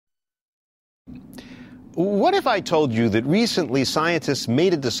What if I told you that recently scientists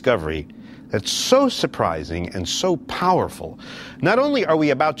made a discovery that's so surprising and so powerful? Not only are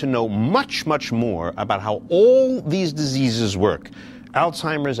we about to know much, much more about how all these diseases work,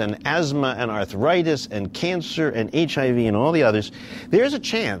 Alzheimer's and asthma and arthritis and cancer and HIV and all the others, there's a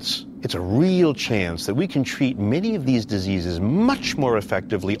chance, it's a real chance, that we can treat many of these diseases much more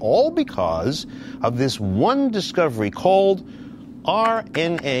effectively, all because of this one discovery called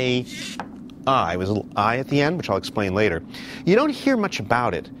RNAi. With a little I at the end, which I'll explain later. You don't hear much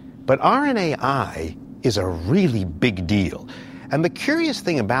about it, but RNAi is a really big deal. And the curious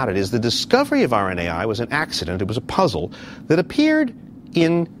thing about it is the discovery of RNAi was an accident. It was a puzzle that appeared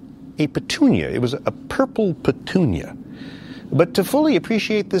in a petunia. It was a purple petunia. But to fully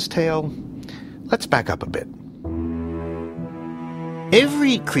appreciate this tale, let's back up a bit.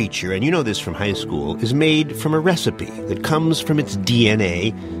 Every creature, and you know this from high school, is made from a recipe that comes from its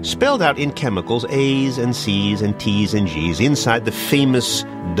DNA, spelled out in chemicals A's and C's and T's and G's inside the famous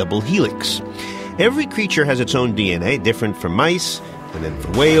double helix. Every creature has its own DNA, different for mice, and then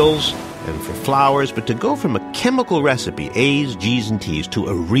for whales, and for flowers. But to go from a chemical recipe, A's, G's, and T's, to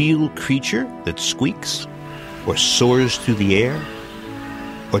a real creature that squeaks, or soars through the air,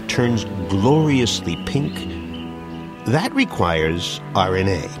 or turns gloriously pink, that requires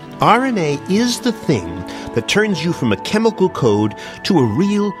RNA. RNA is the thing that turns you from a chemical code to a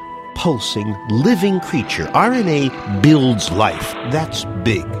real, pulsing, living creature. RNA builds life. That's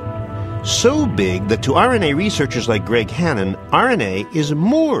big. So big that to RNA researchers like Greg Hannon, RNA is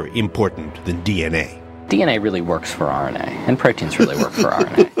more important than DNA. DNA really works for RNA, and proteins really work for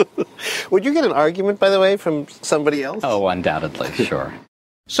RNA. Would you get an argument, by the way, from somebody else? Oh, undoubtedly, sure.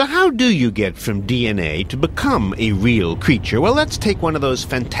 So how do you get from DNA to become a real creature? Well, let's take one of those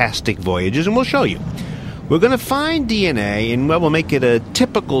fantastic voyages and we'll show you. We're going to find DNA and, well, we'll make it a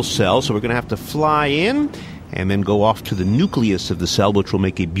typical cell, so we're going to have to fly in and then go off to the nucleus of the cell, which will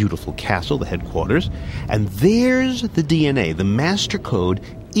make a beautiful castle, the headquarters. And there's the DNA, the master code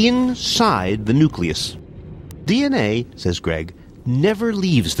inside the nucleus. DNA, says Greg, never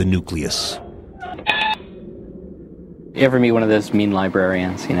leaves the nucleus. You ever meet one of those mean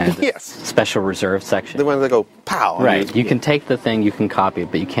librarians, you know, the yes. special reserve section? The ones that go, pow. Right. You can take the thing, you can copy it,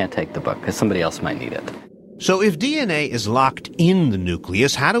 but you can't take the book because somebody else might need it. So if DNA is locked in the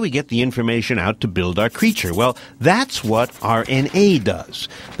nucleus, how do we get the information out to build our creature? Well, that's what RNA does.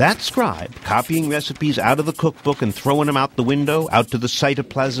 That scribe, copying recipes out of the cookbook and throwing them out the window, out to the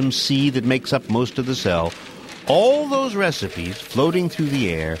cytoplasm C that makes up most of the cell, all those recipes floating through the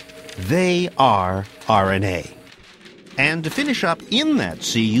air, they are RNA. And to finish up, in that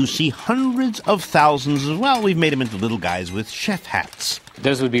sea, you see hundreds of thousands of, well, we've made them into little guys with chef hats.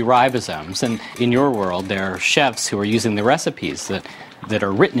 Those would be ribosomes, and in your world, there are chefs who are using the recipes that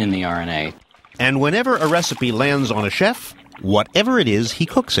are written in the RNA. And whenever a recipe lands on a chef, whatever it is, he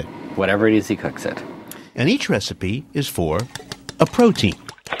cooks it. Whatever it is, he cooks it. And each recipe is for a protein.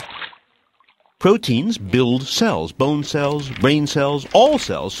 Proteins build cells, bone cells, brain cells, all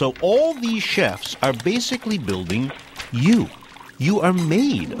cells. So all these chefs are basically building you. You are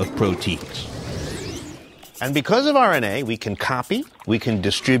made of proteins. And because of RNA, we can copy, we can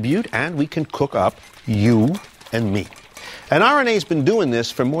distribute, and we can cook up you and me. And RNA's been doing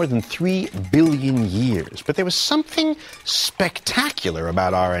this for more than 3 billion years. But there was something spectacular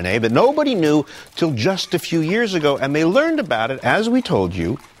about RNA that nobody knew till just a few years ago, and they learned about it, as we told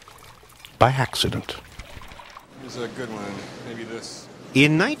you, by accident. Here's a good one. Maybe this.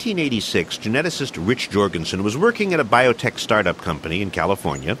 In 1986, geneticist Rich Jorgensen was working at a biotech startup company in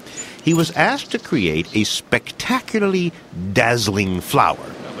California. He was asked to create a spectacularly dazzling flower.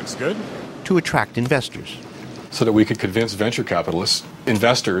 That looks good. To attract investors. So that we could convince venture capitalists,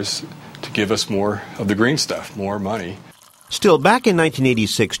 investors, to give us more of the green stuff, more money. Still, back in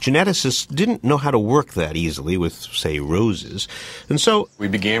 1986, geneticists didn't know how to work that easily with, say, roses. And so we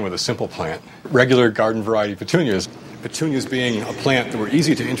began with a simple plant, regular garden variety petunias. Petunias being a plant that were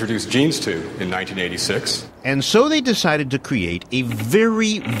easy to introduce genes to in 1986. And so they decided to create a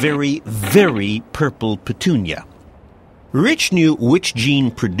very, very, very purple petunia. Rich knew which gene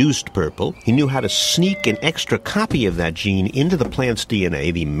produced purple. He knew how to sneak an extra copy of that gene into the plant's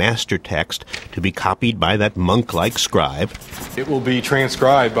DNA, the master text, to be copied by that monk-like scribe. It will be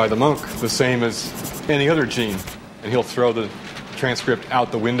transcribed by the monk, the same as any other gene. And he'll throw the transcript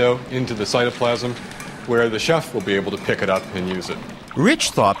out the window into the cytoplasm, where the chef will be able to pick it up and use it.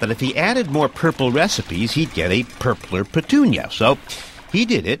 Rich thought that if he added more purple recipes, he'd get a purpler petunia. So he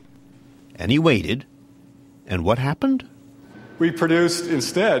did it, and he waited. And what happened? We produced,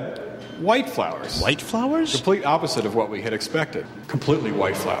 instead, white flowers. White flowers? Complete opposite of what we had expected. Completely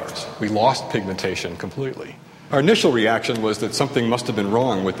white flowers. We lost pigmentation completely. Our initial reaction was that something must have been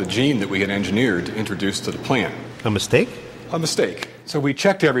wrong with the gene that we had engineered to introduce to the plant. A mistake? A mistake. So we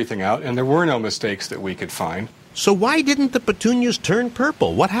checked everything out, and there were no mistakes that we could find. So why didn't the petunias turn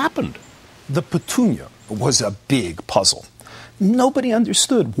purple? What happened? The petunia was a big puzzle. Nobody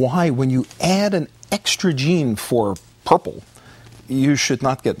understood why, when you add an extra gene for purple, you should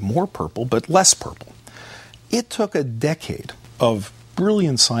not get more purple, but less purple. It took a decade of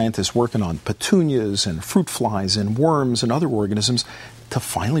brilliant scientists working on petunias and fruit flies and worms and other organisms to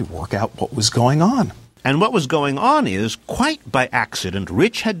finally work out what was going on. And what was going on is, quite by accident,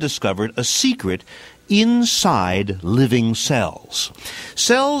 Rich had discovered a secret inside living cells.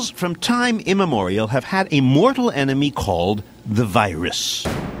 Cells from time immemorial have had a mortal enemy called the virus.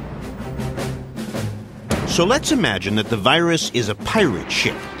 So let's imagine that the virus is a pirate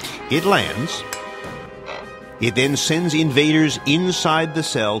ship. It lands. It then sends invaders inside the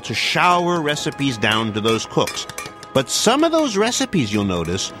cell to shower recipes down to those cooks. But some of those recipes, you'll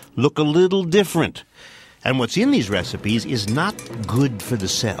notice, look a little different. And what's in these recipes is not good for the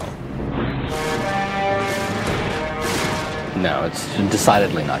cell. No, it's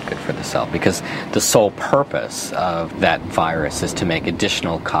decidedly not good for the cell, because the sole purpose of that virus is to make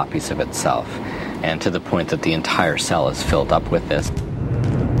additional copies of itself, and to the point that the entire cell is filled up with this,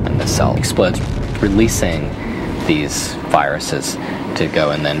 and the cell explodes, releasing these viruses to go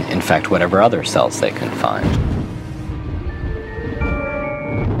and then infect whatever other cells they can find.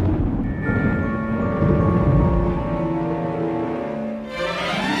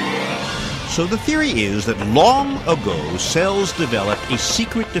 So the theory is that long ago, cells developed a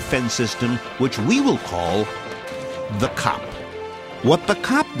secret defense system which we will call the cop. What the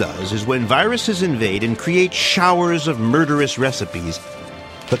cop does is when viruses invade and create showers of murderous recipes,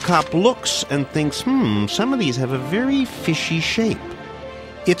 the cop looks and thinks, some of these have a very fishy shape.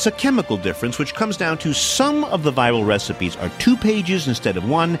 It's a chemical difference which comes down to some of the viral recipes are 2 pages instead of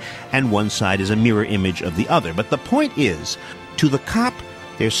 1, and one side is a mirror image of the other. But the point is, to the cop,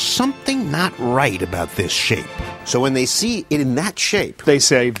 there's something not right about this shape. So when they see it in that shape, They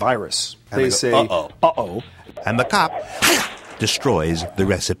say virus. They say, uh-oh. And the cop destroys the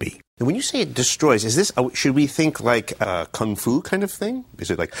recipe. And when you say it destroys, is this, should we think like a kung fu kind of thing? Is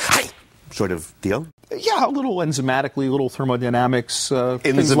it like, hi, sort of deal? Yeah, a little enzymatically, a little thermodynamics. Things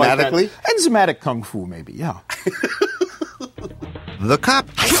Enzymatically? like that. Enzymatic kung fu, maybe, yeah. The cop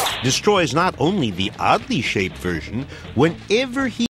destroys not only the oddly shaped version, whenever he